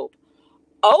Dawn soap.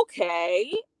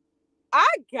 Okay, I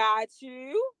got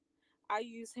you. I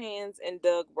use hands and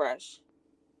Doug brush.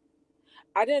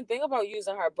 I didn't think about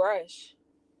using her brush.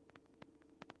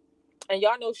 And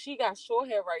y'all know she got short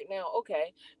hair right now.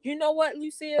 Okay. You know what,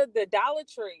 Lucia? The Dollar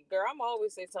Tree. Girl, I'm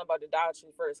always say something about the Dollar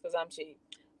Tree first because I'm cheap.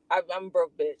 I'm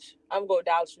broke, bitch. I'm going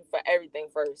to Dollar Tree for everything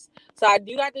first. So I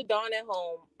do got the Dawn at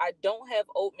home. I don't have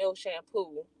oatmeal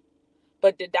shampoo.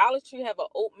 But the Dollar Tree have an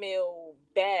oatmeal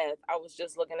bath. I was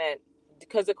just looking at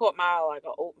because it caught my eye, like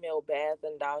an oatmeal bath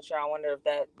in Dollar Tree. I wonder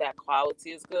if that quality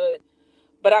is good.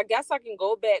 But I guess I can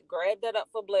go back, grab that up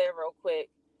for Blair real quick.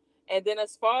 And then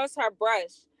as far as her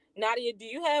brush, Nadia, do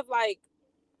you have like,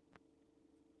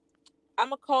 I'm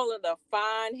gonna call it a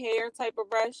fine hair type of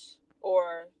brush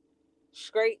or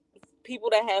straight people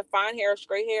that have fine hair or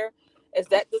straight hair? Is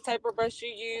that the type of brush you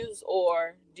use,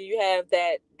 or do you have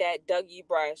that Dougie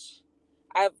brush?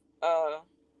 I've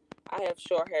I have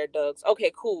short hair Dougs.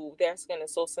 Okay, cool. Their skin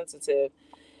is so sensitive.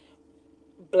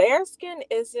 Blair's skin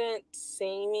isn't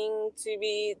seeming to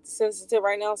be sensitive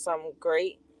right now, so I'm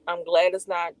great. I'm glad it's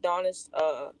not. Dawn is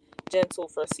gentle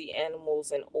for sea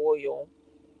animals and oil,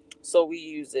 so we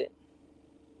use it.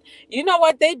 You know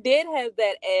what? They did have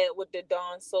that ad with the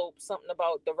Dawn soap, something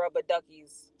about the rubber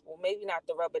duckies. Well, maybe not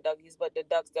the rubber duckies, but the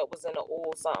ducks that was in the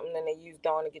oil something, and they used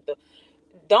Dawn to get the.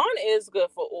 Dawn is good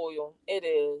for oil. It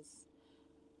is.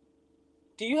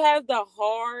 Do you have the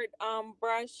hard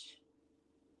brush?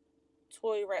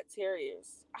 Toy rat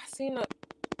terriers. I seen a.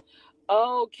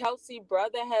 Oh, Kelsey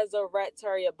brother has a rat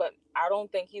terrier, but I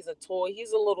don't think he's a toy.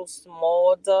 He's a little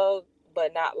small dog,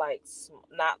 but not like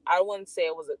not. I wouldn't say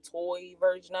it was a toy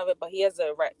version of it, but he has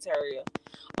a rat terrier.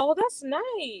 Oh, that's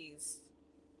nice.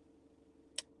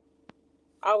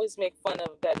 I always make fun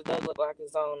of that. It does look like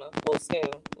his owner,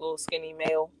 little skinny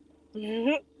male,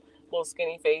 little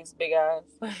skinny face, big eyes.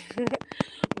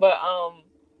 But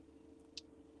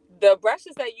the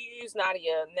brushes that you use,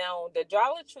 Nadia. Now the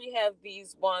Dollar Tree have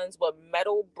these ones with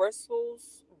metal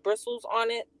bristles on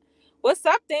it. What's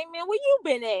up, Damien? Where you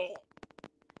been at?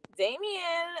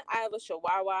 Damien, I have a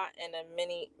Chihuahua and a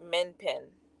mini Min Pin.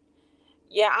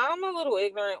 Yeah, I'm a little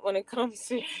ignorant when it comes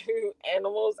to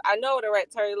animals. I know what a rat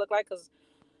terrier look like because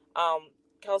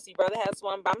Kelsey brother has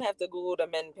one, but I'm gonna have to Google the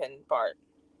Min Pin part.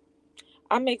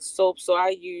 I make soap, so I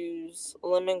use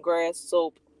lemongrass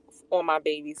soap on my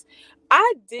babies.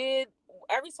 I did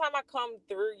every time I come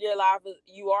through your live,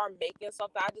 you are making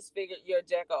something. I just figured you're a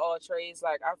jack of all trades.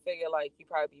 Like I figure, like you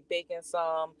probably be baking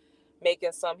some,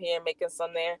 making some here, making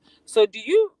some there. So do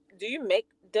you make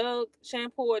Doug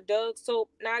shampoo or Doug soap,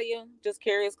 Nadia? Just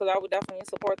curious because I would definitely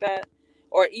support that.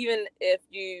 Or even if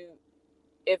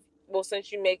well,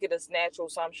 since you make it as natural,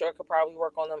 so I'm sure it could probably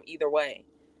work on them either way.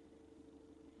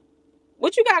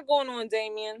 What you got going on,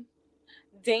 Damien?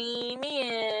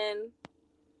 Damien.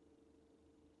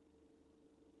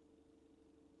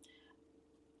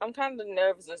 I'm kind of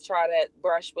nervous to try that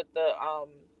brush with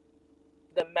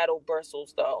the metal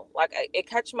bristles though. Like it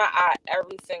catch my eye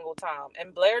every single time.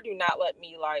 And Blair do not let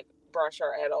me like brush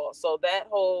her at all. So that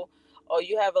whole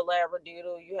you have a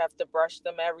labradoodle, you have to brush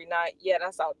them every night. Yeah,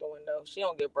 that's out the window. She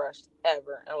don't get brushed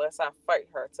ever unless I fight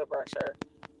her to brush her.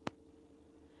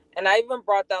 And I even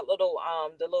brought that little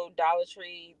the little Dollar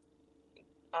Tree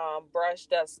brush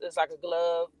that's it's like a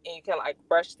glove and you can like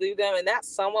brush through them and that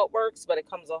somewhat works, but it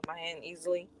comes off my hand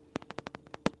easily.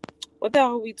 What the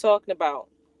hell are we talking about?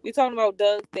 We talking about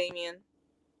Doug, Damien,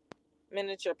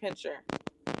 miniature pincher.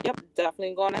 Yep,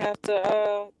 definitely gonna have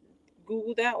to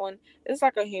Google that one. It's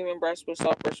like a human brush with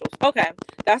soft bristles. Okay,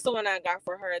 that's the one I got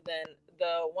for her. Then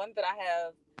the one that I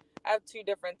have two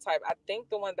different type. I think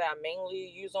the one that I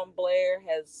mainly use on Blair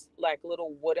has like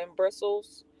little wooden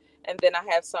bristles, and then I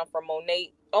have some from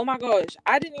Monet. Oh my gosh,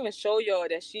 I didn't even show y'all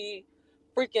that she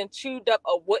freaking chewed up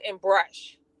a wooden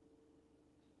brush.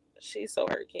 She's so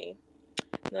hurty.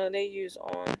 No, they use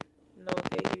on. No,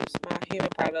 they use my human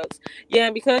products. Yeah,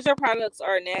 and because your products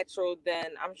are natural,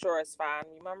 then I'm sure it's fine.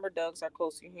 Remember, dogs are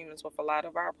close to humans with a lot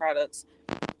of our products.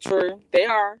 True, they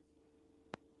are.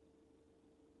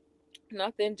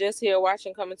 Nothing. Just here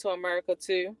watching Coming to America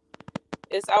too.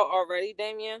 It's out already,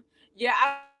 Damien. Yeah,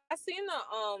 I seen the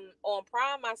on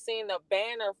Prime. I seen the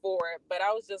banner for it, but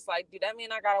I was just like, do that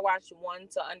mean I gotta watch one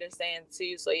to understand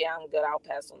two? So yeah, I'm good. I'll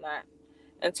pass on that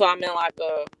until I'm in like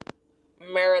a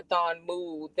marathon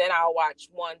mood. Then I'll watch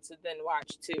one to then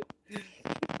watch two.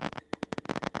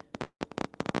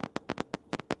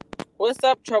 What's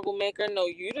up, troublemaker? No,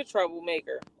 you the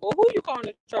troublemaker. Well, who you calling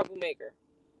the troublemaker?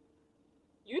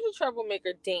 You the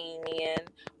troublemaker, Damien.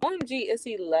 OMG, it's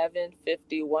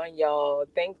 11:51, y'all.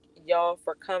 Thank y'all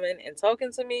for coming and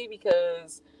talking to me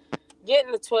because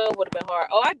getting to 12 would have been hard.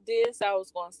 Oh, I did say I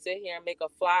was going to sit here and make a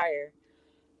flyer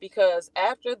because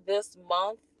after this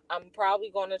month, I'm probably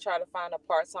going to try to find a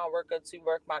part-time worker to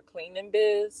work my cleaning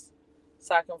biz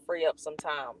so I can free up some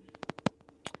time.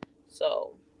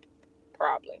 So,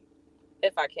 probably,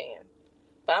 if I can.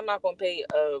 But I'm not going to pay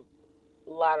a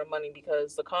lot of money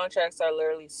because the contracts are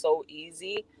literally so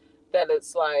easy that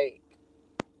it's like,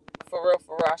 for real,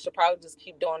 I should probably just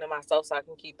keep doing it myself so I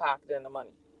can keep pocketing the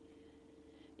money.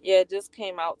 Yeah, it just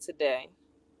came out today.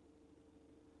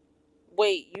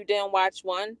 Wait, you didn't watch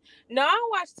one? No, I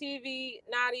don't watch TV,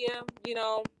 Nadia. You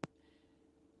know,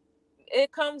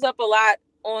 it comes up a lot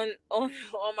on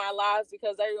my lives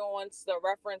because everyone wants to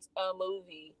reference a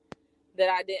movie that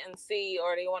I didn't see,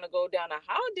 or they want to go down a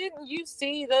how didn't you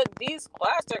see these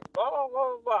classic blah blah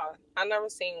blah blah. I never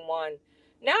seen one.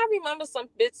 Now I remember some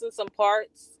bits and some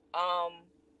parts.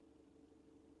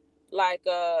 Like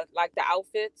the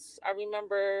outfits. I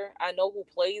know who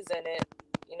plays in it.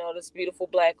 You know, this beautiful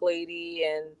black lady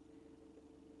and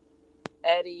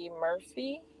Eddie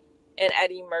Murphy. And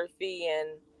Eddie Murphy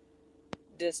and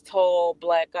this tall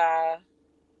black guy.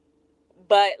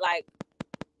 But like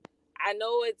I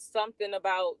know it's something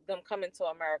about them coming to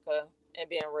America and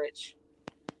being rich.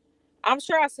 I'm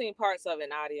sure I seen parts of it,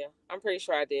 Nadia. I'm pretty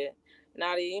sure I did.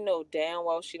 Nadia, you know damn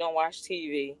well she don't watch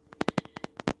TV.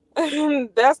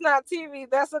 That's not TV.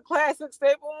 That's a classic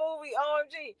staple movie.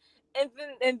 OMG.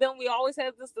 And then we always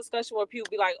have this discussion where people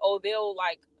be like, oh, they'll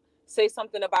like say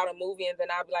something about a movie, and then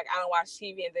I'll be like, I don't watch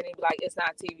TV, and then they be like, it's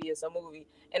not TV, it's a movie.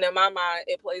 And in my mind,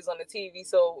 it plays on the TV,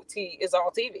 so it's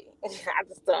all TV. I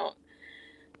just don't.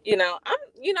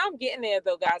 I'm getting there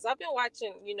though, guys. I've been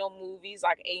watching, movies,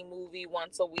 like a movie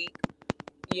once a week,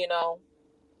 you know,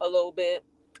 a little bit.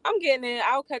 I'm getting it.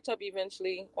 I'll catch up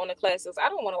eventually on the classics. I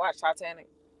don't want to watch Titanic.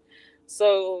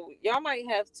 So y'all might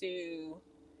have to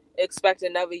expect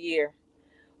another year,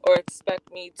 or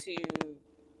expect me to.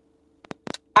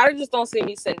 I just don't see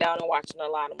me sitting down and watching a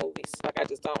lot of movies. Like, I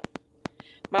just don't.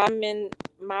 My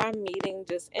meeting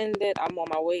just ended. I'm on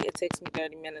my way. It takes me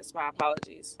 30 minutes. My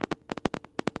apologies.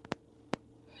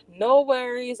 No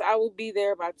worries. I will be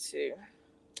there by 2.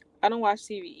 I don't watch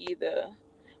TV either,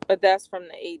 but that's from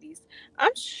the 80s.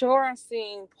 I'm sure I've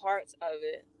seen parts of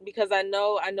it because I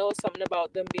know something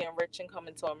about them being rich and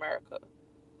coming to America.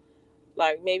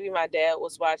 Like, maybe my dad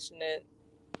was watching it,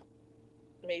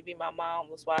 maybe my mom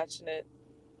was watching it.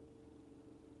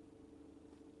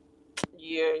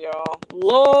 Yeah, y'all.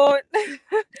 Lord.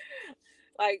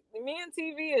 Like, me and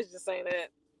TV is just ain't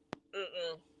it.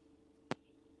 Mm-mm.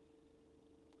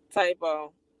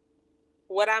 Typo.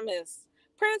 What I miss?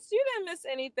 Prince, you didn't miss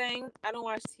anything. I don't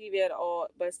watch TV at all,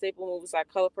 but staple movies like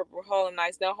Color Purple, Harlem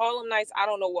Nights. Now, Harlem Nights, I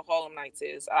don't know what Harlem Nights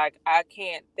is. I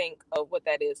can't think of what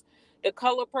that is. The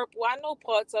Color Purple, I know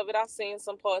parts of it. I've seen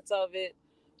some parts of it.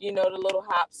 The little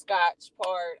hopscotch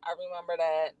part. I remember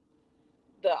that.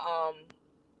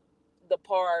 The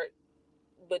part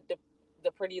with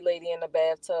the pretty lady in the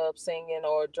bathtub singing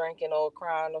or drinking or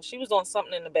crying, or she was on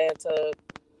something in the bathtub.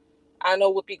 I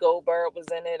know Whoopi Goldberg was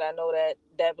in it. I know that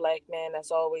black man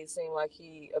that's always seemed like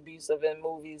he abusive in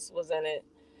movies was in it.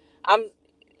 I'm,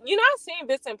 I've seen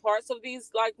bits and parts of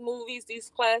these like movies, these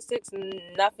classics.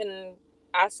 Nothing.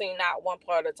 I seen not one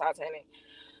part of Titanic,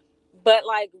 but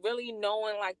like really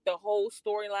knowing like the whole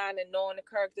storyline and knowing the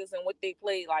characters and what they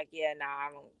played. Like, yeah, nah, I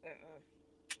don't.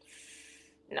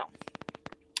 No.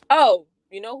 Oh,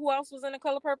 you know who else was in The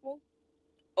Color Purple?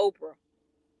 Oprah.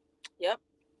 Yep,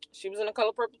 she was in The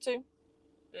Color Purple too.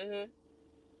 hmm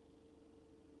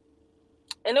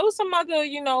And there was some other,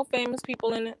 famous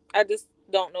people in it. I just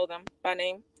don't know them by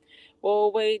name.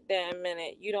 Well, wait a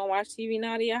minute. You don't watch TV,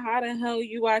 Nadia? How the hell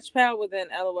you watch Power then?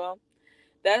 LOL.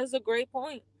 That is a great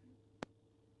point.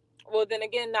 Well, then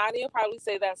again, Nadia probably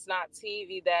say that's not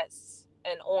TV. That's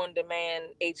an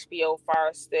on-demand HBO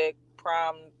Fire Stick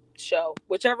Prime show,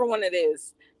 whichever one it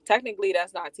is. Technically,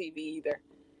 that's not TV either.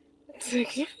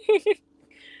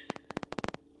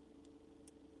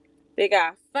 They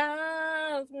got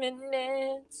 5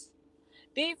 minutes.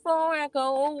 Before I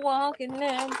go walking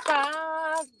them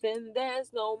 5, then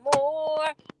there's no more.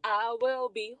 I will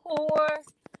be whore.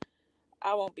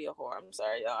 I won't be a whore. I'm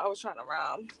sorry, y'all. I was trying to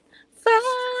rhyme.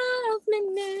 5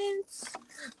 minutes.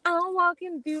 I'm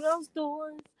walking through those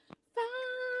doors. 5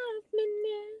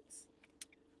 minutes.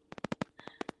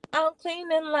 I'm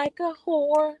cleaning like a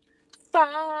whore.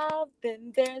 5,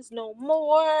 then there's no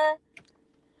more.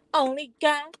 Only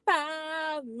got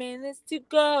 5 minutes to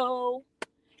go.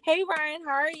 Hey Ryan,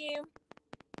 how are you?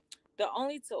 The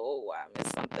only two. Oh, I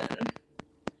missed something.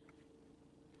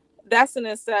 That's an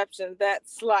exception.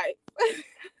 That's like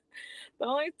the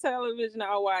only television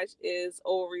I watch is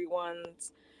old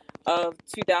reruns of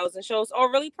 2000 shows. Oh,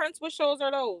 really, Prince? What shows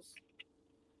are those?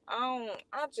 I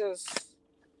just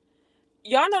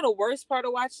y'all know the worst part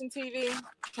of watching TV?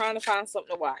 Trying to find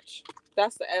something to watch.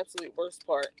 That's the absolute worst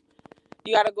part.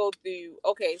 You got to go through.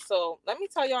 Okay, so let me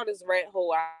tell y'all this rat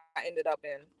hole I ended up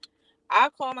in. I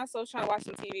call myself trying to watch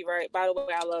some TV, right? By the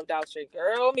way, I love Dollar Tree.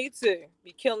 Girl, me too.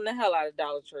 Be killing the hell out of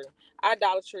Dollar Tree. I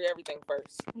Dollar Tree everything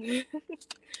first.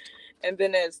 And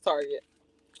then there's Target.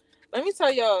 Let me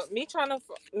tell y'all, me trying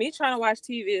to watch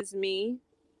TV is me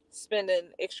spending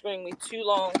extremely too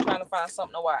long trying to find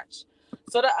something to watch.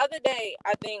 So the other day,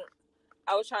 I think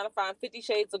I was trying to find 50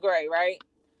 Shades of Grey, right?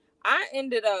 I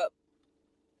ended up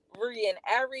reading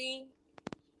every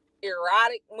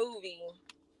erotic movie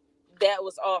that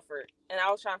was offered. And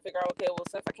I was trying to figure out, okay, well,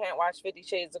 since I can't watch 50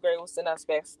 Shades of Grey, what's the next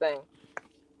best thing?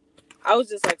 I was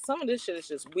just like, some of this shit is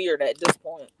just weird at this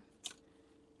point.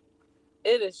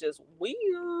 It is just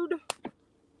weird.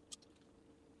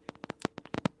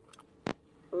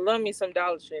 Love me some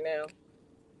Dollar Tree now.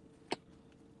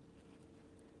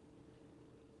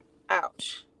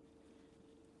 Ouch.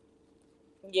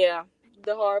 Yeah,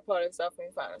 the hard part is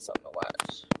definitely finding something to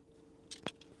watch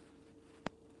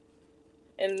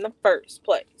in the first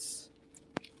place.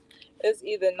 It's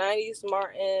either 90s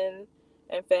Martin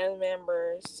and family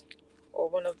members or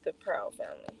one of the Proud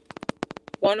family.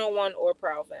 101 or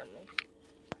Proud family.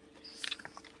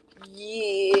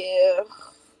 Yeah.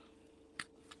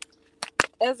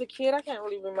 As a kid, I can't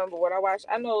really remember what I watched.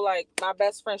 I know, like, my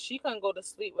best friend, she couldn't go to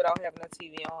sleep without having a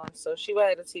TV on. So she would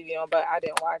have the TV on, but I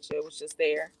didn't watch it. It was just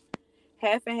there.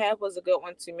 Half and Half was a good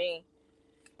one to me.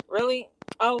 Really?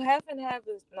 Oh, Half and Half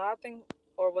is nothing,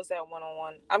 or was that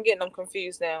One-on-One? I'm getting them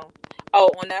confused now. Oh,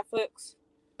 on Netflix.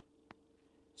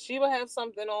 She will have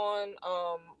something on.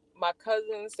 My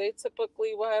cousins, they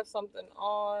typically will have something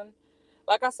on.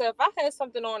 Like I said, if I had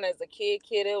something on as a kid,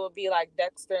 it would be like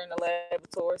Dexter in the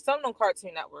Laboratory, something on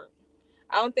Cartoon Network.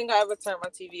 I don't think I ever turned my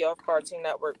TV off Cartoon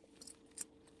Network.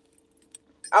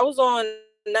 I was on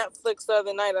Netflix the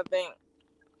other night, I think,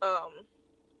 um,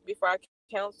 before I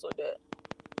canceled it.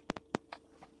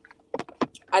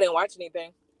 I didn't watch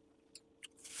anything.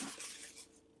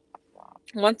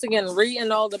 Once again,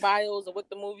 reading all the bios of what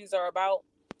the movies are about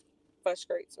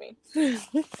frustrates me.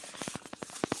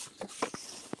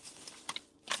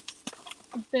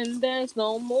 Then there's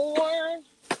no more. All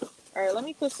right, let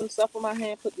me put some stuff on my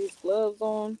hand. Put these gloves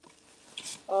on.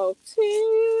 Oh,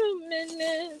 2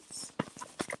 minutes.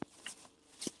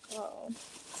 Oh.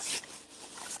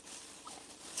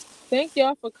 Thank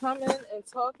y'all for coming and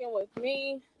talking with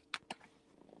me.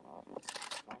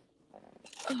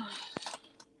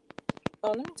 Oh,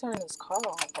 let me turn this car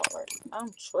off already.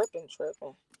 I'm tripping.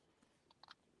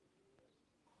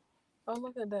 Oh,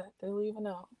 look at that. They're leaving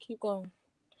out. Keep going.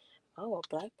 Oh, a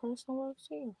black person works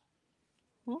here.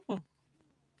 I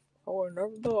would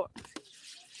never thought.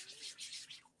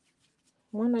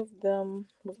 One of them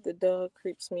with the dog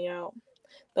creeps me out.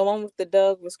 The one with the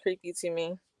dog was creepy to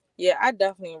me. Yeah, I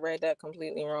definitely read that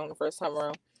completely wrong the first time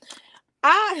around.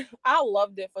 I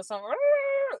loved it for some.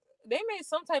 They made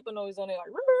some type of noise on it,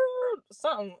 like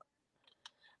something.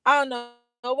 I don't know.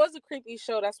 It was a creepy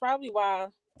show. That's probably why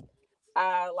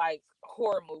I like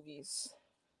horror movies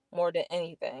more than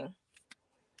anything.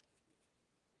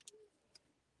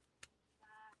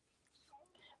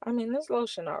 I mean, this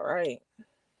lotion, alright.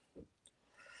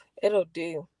 It'll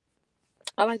do.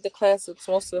 I like the classics.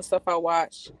 Most of the stuff I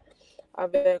watched, I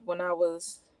back when I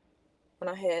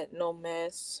had no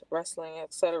mess, wrestling,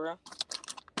 etc.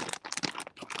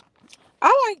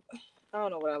 I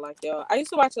don't know what I like, y'all. I used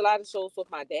to watch a lot of shows with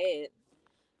my dad.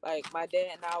 Like my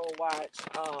dad and I would watch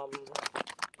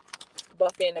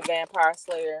Buffy and the Vampire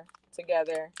Slayer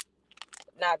together.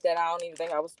 Not that I don't even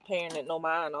think I was paying it no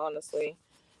mind, honestly.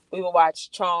 We would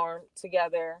watch Charm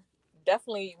together.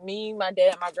 Definitely me, my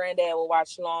dad, my granddad would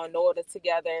watch Law and Order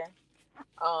together.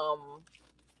 Um,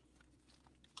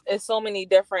 it's so many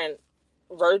different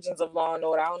versions of Law and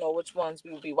Order. I don't know which ones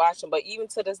we would be watching, but even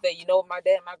to this day, you know what my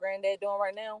dad and my granddad doing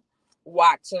right now?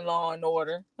 Watching Law and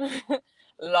Order.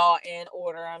 Law and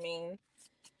Order, I mean.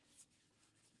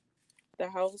 The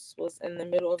house was in the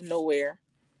middle of nowhere.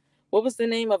 What was the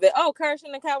name of it? Oh, Courage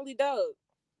and the Cowardly Dog.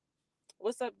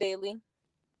 What's up, Daily?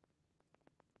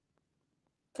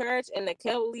 Courage and the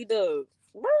Cowardly Dog.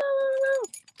 What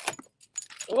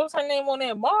was her name on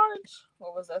there? Marge?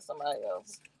 Or was that somebody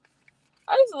else?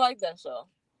 I used to like that show.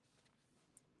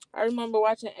 I remember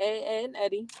watching Ed and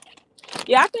Eddie.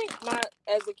 Yeah, I think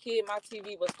as a kid, my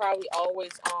TV was probably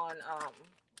always on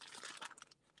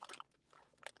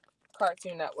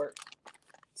Cartoon Network.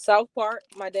 South Park.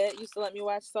 My dad used to let me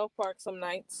watch South Park some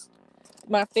nights.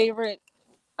 My favorite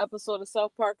episode of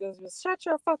South Park is "Shut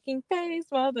your fucking face,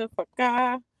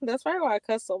 motherfucker." That's probably why I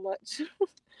cuss so much.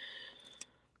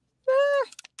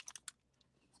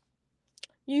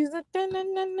 Use a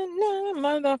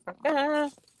motherfucker.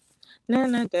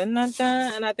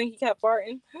 And I think he kept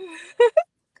farting.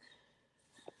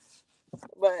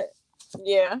 But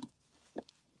yeah,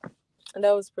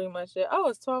 that was pretty much it. Oh,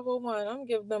 it's 12:01. I'm gonna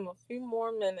give them a few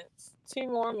more minutes. 2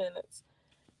 more minutes.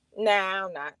 Nah,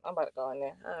 I'm not. I'm about to go in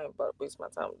there. I ain't about to waste my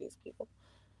time with these people.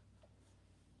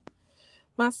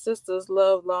 My sisters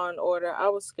love Law and Order. I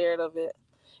was scared of it.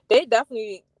 They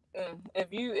definitely.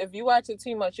 If you watch it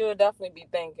too much, you'll definitely be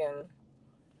thinking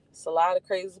it's a lot of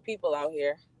crazy people out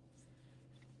here.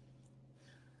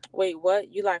 Wait, what?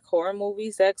 You like horror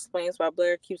movies? That explains why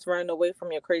Blair keeps running away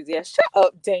from your crazy ass. Shut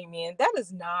up, Damien. That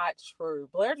is not true.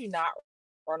 Blair do not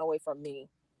run away from me,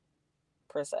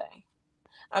 per se.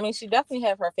 I mean, she definitely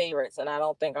have her favorites, and I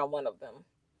don't think I'm one of them.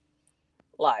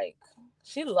 Like,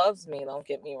 she loves me, don't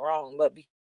get me wrong, but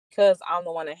because I'm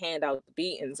the one to hand out the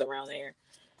beatings around there,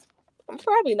 I'm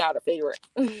probably not a favorite.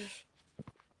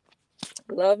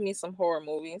 Love me some horror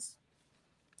movies.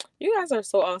 You guys are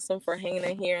so awesome for hanging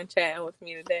in here and chatting with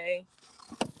me today.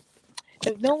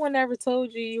 If no one ever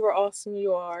told you you were awesome,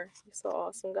 you are. You're so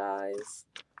awesome, guys.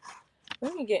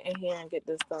 Let me get in here and get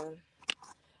this done.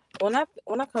 When I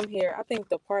come here, I think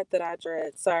the part that I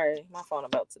dread. Sorry, my phone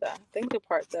about to die. I think the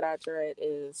part that I dread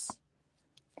is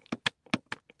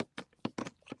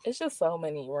it's just so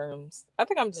many rooms. I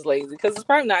think I'm just lazy because it's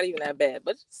probably not even that bad,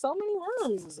 but just so many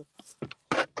rooms.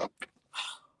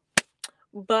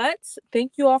 But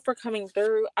thank you all for coming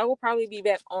through. I will probably be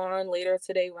back on later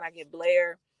today when I get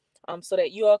Blair, so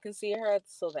that you all can see her,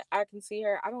 so that I can see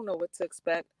her. I don't know what to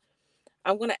expect.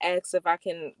 I'm gonna ask if I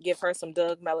can give her some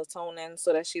Doug melatonin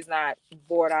so that she's not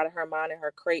bored out of her mind in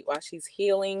her crate while she's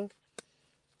healing.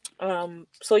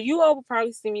 So you all will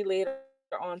probably see me later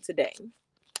on today.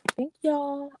 Thank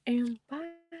y'all and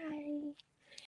bye.